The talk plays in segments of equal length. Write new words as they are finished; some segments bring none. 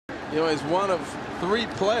You know, he's one of 3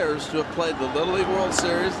 players to have played the Little League World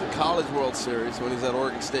Series, the College World Series when he's at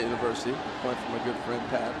Oregon State University, playing for my good friend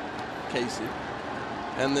Pat Casey,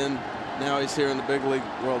 and then now he's here in the Big League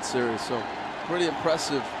World Series. So pretty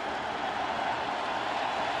impressive.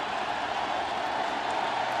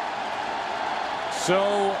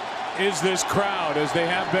 So is this crowd, as they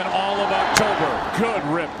have been all of October. Good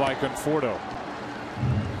rip by Conforto.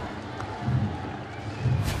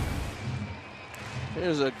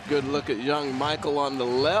 Here's a good look at young Michael on the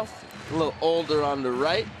left, a little older on the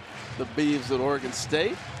right. The Beavs at Oregon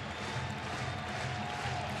State.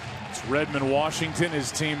 It's Redmond, Washington.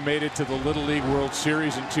 His team made it to the Little League World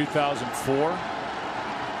Series in 2004.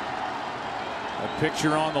 A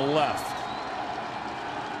picture on the left.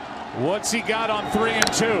 What's he got on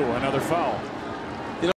 3-2? Another foul.